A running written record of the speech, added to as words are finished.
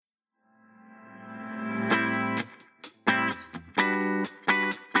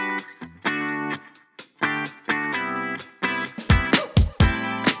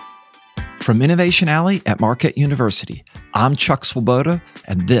From Innovation Alley at Marquette University, I'm Chuck Swoboda,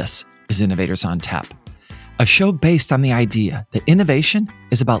 and this is Innovators on Tap, a show based on the idea that innovation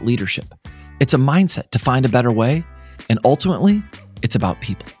is about leadership. It's a mindset to find a better way, and ultimately, it's about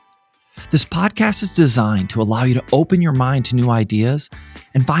people. This podcast is designed to allow you to open your mind to new ideas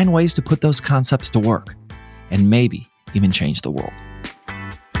and find ways to put those concepts to work, and maybe even change the world.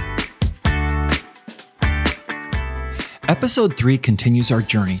 Episode 3 continues our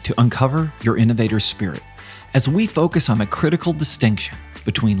journey to uncover your innovator spirit as we focus on the critical distinction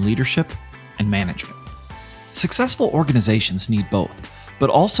between leadership and management. Successful organizations need both, but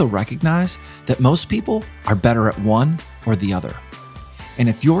also recognize that most people are better at one or the other. And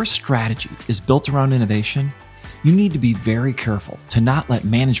if your strategy is built around innovation, you need to be very careful to not let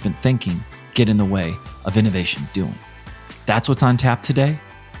management thinking get in the way of innovation doing. That's what's on tap today.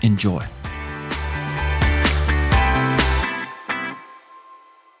 Enjoy.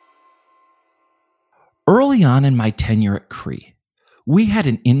 Early on in my tenure at Cree, we had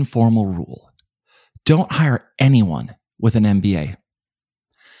an informal rule. Don't hire anyone with an MBA.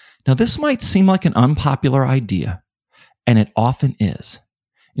 Now, this might seem like an unpopular idea, and it often is.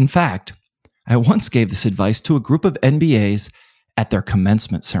 In fact, I once gave this advice to a group of MBAs at their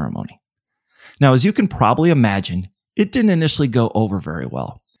commencement ceremony. Now, as you can probably imagine, it didn't initially go over very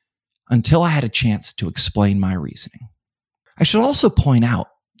well until I had a chance to explain my reasoning. I should also point out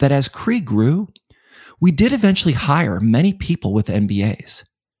that as Cree grew, we did eventually hire many people with MBAs.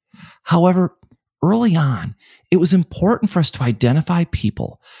 However, early on, it was important for us to identify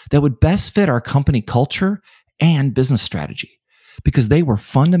people that would best fit our company culture and business strategy because they were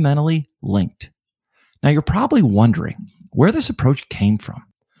fundamentally linked. Now, you're probably wondering where this approach came from.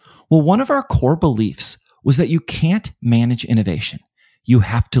 Well, one of our core beliefs was that you can't manage innovation. You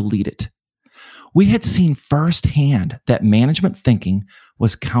have to lead it. We had seen firsthand that management thinking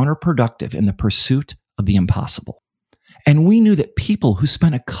was counterproductive in the pursuit of the impossible. And we knew that people who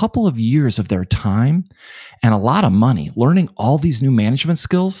spent a couple of years of their time and a lot of money learning all these new management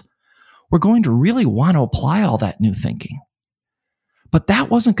skills were going to really want to apply all that new thinking. But that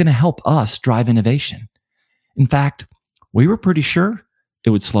wasn't going to help us drive innovation. In fact, we were pretty sure it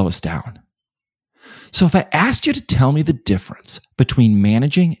would slow us down. So if I asked you to tell me the difference between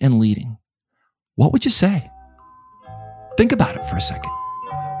managing and leading, what would you say? Think about it for a second.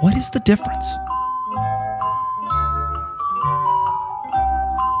 What is the difference?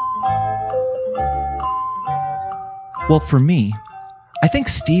 Well, for me, I think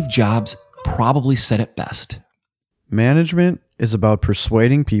Steve Jobs probably said it best. Management is about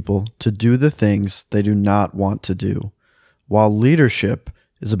persuading people to do the things they do not want to do, while leadership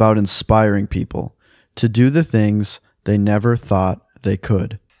is about inspiring people to do the things they never thought they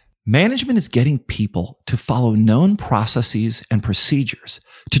could. Management is getting people to follow known processes and procedures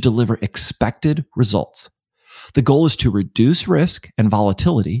to deliver expected results. The goal is to reduce risk and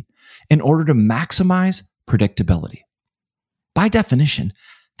volatility in order to maximize predictability. By definition,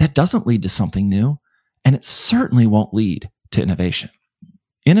 that doesn't lead to something new, and it certainly won't lead to innovation.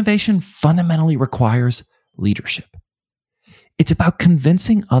 Innovation fundamentally requires leadership. It's about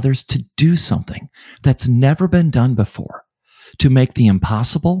convincing others to do something that's never been done before, to make the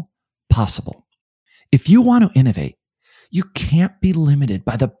impossible possible. If you want to innovate, you can't be limited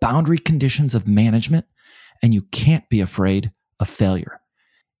by the boundary conditions of management, and you can't be afraid of failure.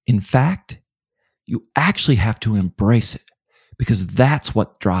 In fact, you actually have to embrace it, because that's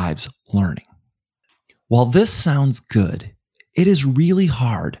what drives learning. While this sounds good, it is really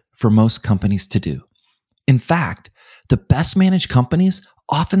hard for most companies to do. In fact, the best managed companies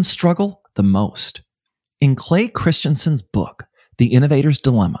often struggle the most. In Clay Christensen's book, The Innovator's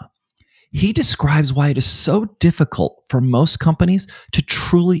Dilemma, he describes why it is so difficult for most companies to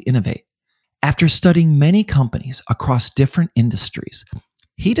truly innovate. After studying many companies across different industries,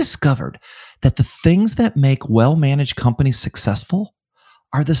 he discovered that the things that make well-managed companies successful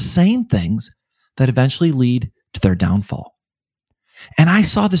are the same things that eventually lead to their downfall. And I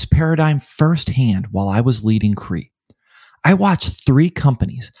saw this paradigm firsthand while I was leading Cree. I watched 3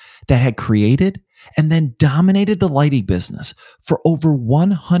 companies that had created and then dominated the lighting business for over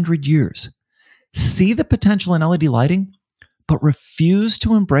 100 years, see the potential in LED lighting, but refuse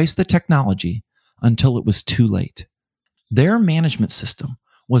to embrace the technology until it was too late. Their management system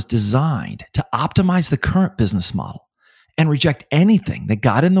was designed to optimize the current business model and reject anything that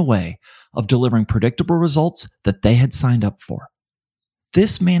got in the way of delivering predictable results that they had signed up for.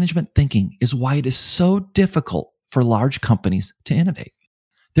 This management thinking is why it is so difficult for large companies to innovate.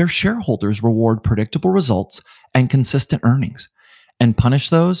 Their shareholders reward predictable results and consistent earnings and punish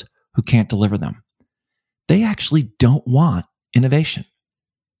those who can't deliver them. They actually don't want innovation.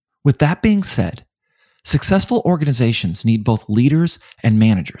 With that being said, successful organizations need both leaders and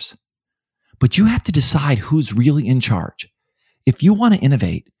managers. But you have to decide who's really in charge. If you want to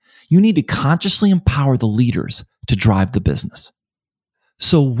innovate, you need to consciously empower the leaders to drive the business.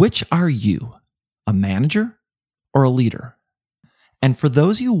 So which are you, a manager or a leader? And for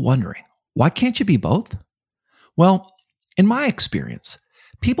those of you wondering, why can't you be both? Well, in my experience,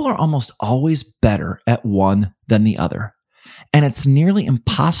 people are almost always better at one than the other, and it's nearly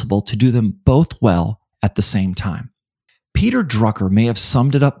impossible to do them both well at the same time. Peter Drucker may have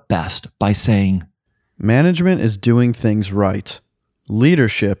summed it up best by saying, "Management is doing things right.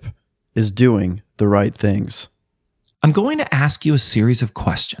 Leadership is doing the right things." I'm going to ask you a series of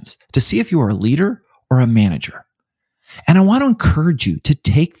questions to see if you are a leader or a manager. And I want to encourage you to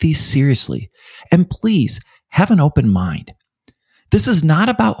take these seriously, and please have an open mind. This is not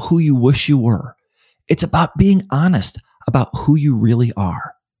about who you wish you were. It's about being honest about who you really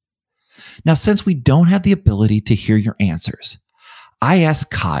are. Now, since we don't have the ability to hear your answers, I asked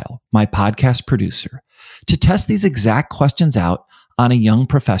Kyle, my podcast producer, to test these exact questions out on a young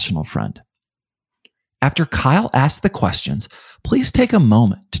professional friend. After Kyle asked the questions, please take a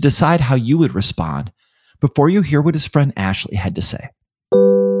moment to decide how you would respond before you hear what his friend Ashley had to say.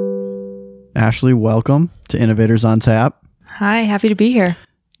 Ashley, welcome to Innovators on Tap. Hi, happy to be here.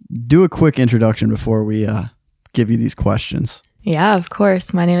 Do a quick introduction before we give you these questions. Yeah, of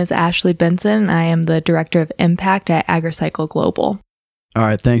course. My name is Ashley Benson. I am the Director of Impact at AgriCycle Global. All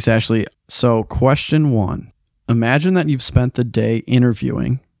right, thanks, Ashley. So question 1, imagine that you've spent the day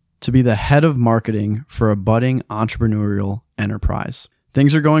interviewing to be the head of marketing for a budding entrepreneurial enterprise.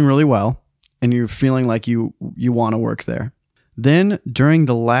 Things are going really well, and you're feeling like you want to work there. Then, during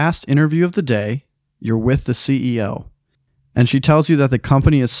the last interview of the day, you're with the CEO, and she tells you that the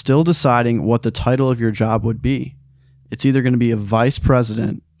company is still deciding what the title of your job would be. It's either going to be a vice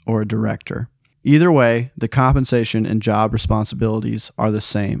president or a director. Either way, the compensation and job responsibilities are the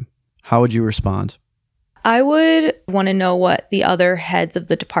same. How would you respond? I would want to know what the other heads of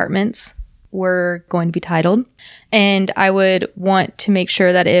the departments were going to be titled. And I would want to make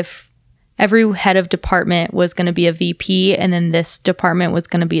sure that if every head of department was going to be a VP and then this department was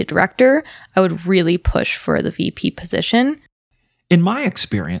going to be a director, I would really push for the VP position. In my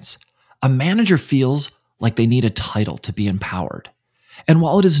experience, a manager feels like they need a title to be empowered. And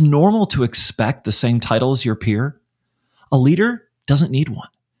while it is normal to expect the same title as your peer, a leader doesn't need one.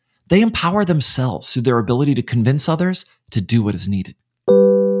 They empower themselves through their ability to convince others to do what is needed.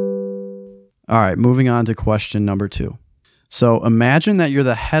 All right, moving on to question number 2. So imagine that you're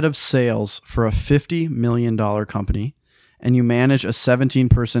the head of sales for a $50 million company and you manage a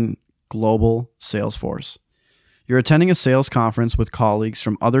 17-person global sales force. You're attending a sales conference with colleagues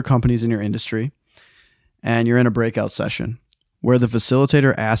from other companies in your industry, and you're in a breakout session where the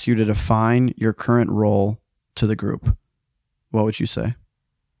facilitator asks you to define your current role to the group. What would you say?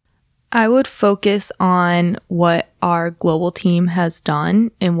 I would focus on what our global team has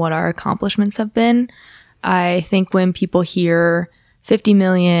done and what our accomplishments have been. I think when people hear 50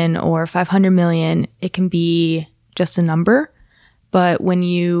 million or 500 million, it can be just a number. But when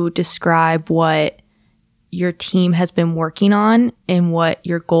you describe what your team has been working on and what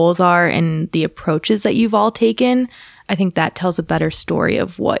your goals are and the approaches that you've all taken, I think that tells a better story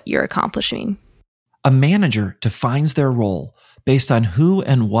of what you're accomplishing. A manager defines their role based on who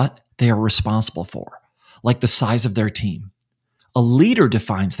and what they are responsible for, like the size of their team. A leader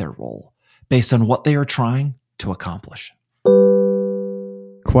defines their role based on what they are trying to accomplish.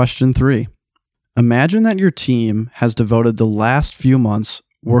 Question 3. Imagine that your team has devoted the last few months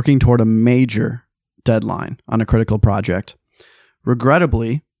working toward a major deadline on a critical project.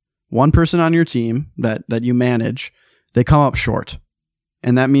 Regrettably, one person on your team that you manage, they come up short.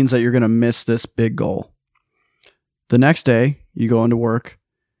 And that means that you're going to miss this big goal. The next day, you go into work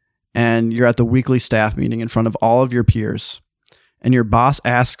and you're at the weekly staff meeting in front of all of your peers. And your boss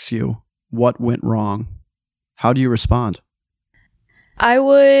asks you what went wrong. How do you respond? I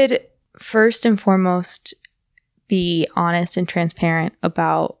would first and foremost be honest and transparent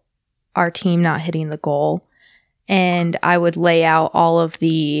about our team not hitting the goal. And I would lay out all of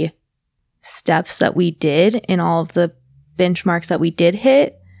the steps that we did and all of the benchmarks that we did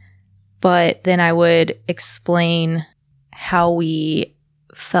hit. But then I would explain how we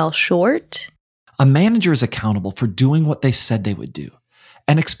fell short. A manager is accountable for doing what they said they would do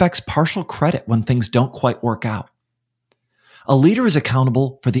and expects partial credit when things don't quite work out. A leader is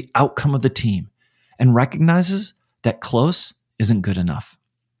accountable for the outcome of the team and recognizes that close isn't good enough.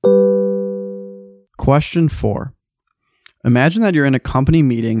 Question 4. Imagine that you're in a company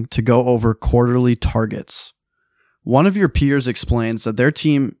meeting to go over quarterly targets. One of your peers explains that their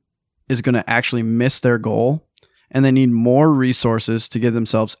team is going to actually miss their goal, and they need more resources to give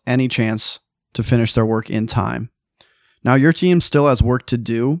themselves any chance to finish their work in time. Now, your team still has work to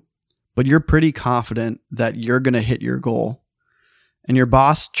do, but you're pretty confident that you're going to hit your goal. And your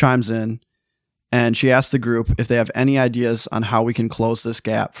boss chimes in, and she asks the group if they have any ideas on how we can close this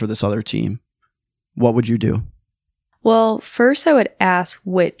gap for this other team. What would you do? Well, first I would ask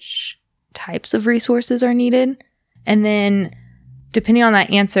which types of resources are needed. And then depending on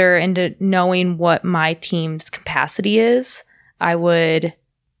that answer and knowing what my team's capacity is, I would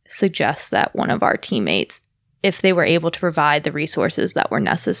suggest that one of our teammates, if they were able to provide the resources that were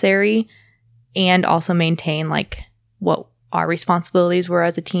necessary and also maintain like what our responsibilities were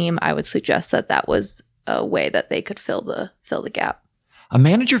as a team, I would suggest that that was a way that they could fill the gap. A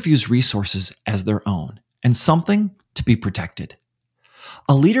manager views resources as their own and something to be protected.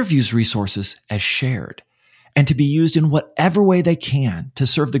 A leader views resources as shared and to be used in whatever way they can to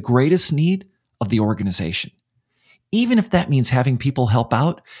serve the greatest need of the organization, even if that means having people help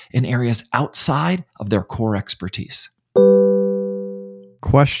out in areas outside of their core expertise.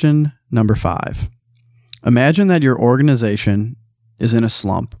 Question number 5. Imagine that your organization is in a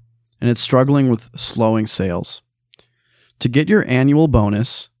slump and it's struggling with slowing sales. To get your annual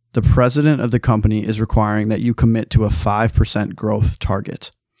bonus, the president of the company is requiring that you commit to a 5% growth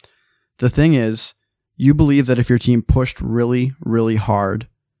target. The thing is, you believe that if your team pushed really, really hard,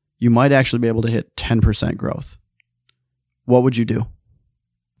 you might actually be able to hit 10% growth. What would you do?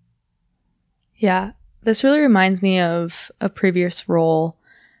 Yeah, this really reminds me of a previous role.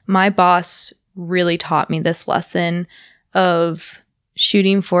 My boss really taught me this lesson of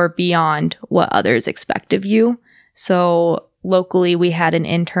shooting for beyond what others expect of you. So locally, we had an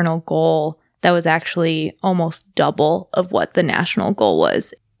internal goal that was actually almost double of what the national goal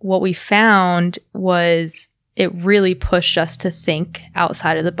was. What we found was it really pushed us to think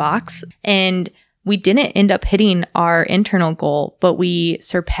outside of the box. And we didn't end up hitting our internal goal, but we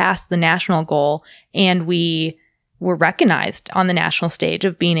surpassed the national goal and we were recognized on the national stage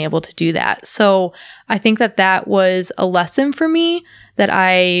of being able to do that. So I think that that was a lesson for me that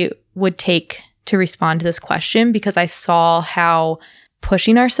I would take to respond to this question, because I saw how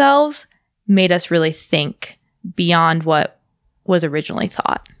pushing ourselves made us really think beyond what was originally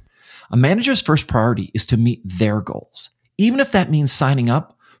thought. A manager's first priority is to meet their goals, even if that means signing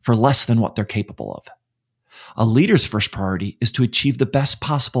up for less than what they're capable of. A leader's first priority is to achieve the best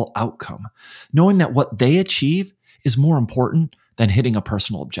possible outcome, knowing that what they achieve is more important than hitting a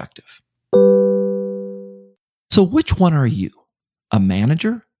personal objective. So which one are you, a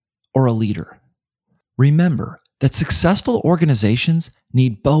manager or a leader? Remember that successful organizations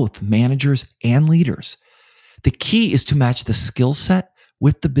need both managers and leaders. The key is to match the skill set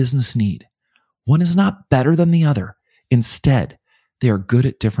with the business need. One is not better than the other. Instead, they are good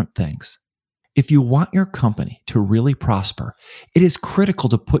at different things. If you want your company to really prosper, it is critical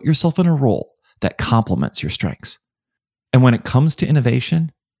to put yourself in a role that complements your strengths. And when it comes to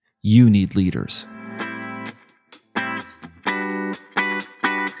innovation, you need leaders.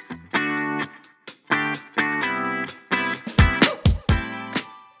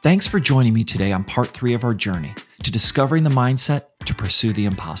 Thanks for joining me today on part 3 of our journey to discovering the mindset to pursue the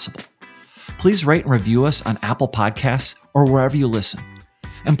impossible. Please rate and review us on Apple Podcasts or wherever you listen.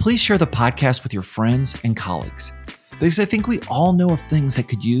 And please share the podcast with your friends and colleagues, because I think we all know of things that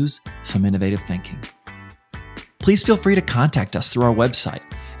could use some innovative thinking. Please feel free to contact us through our website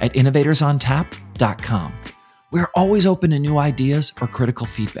at innovatorsontap.com. We are always open to new ideas or critical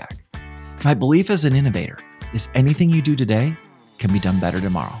feedback. My belief as an innovator is anything you do today can be done better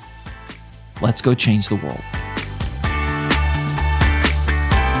tomorrow. Let's go change the world.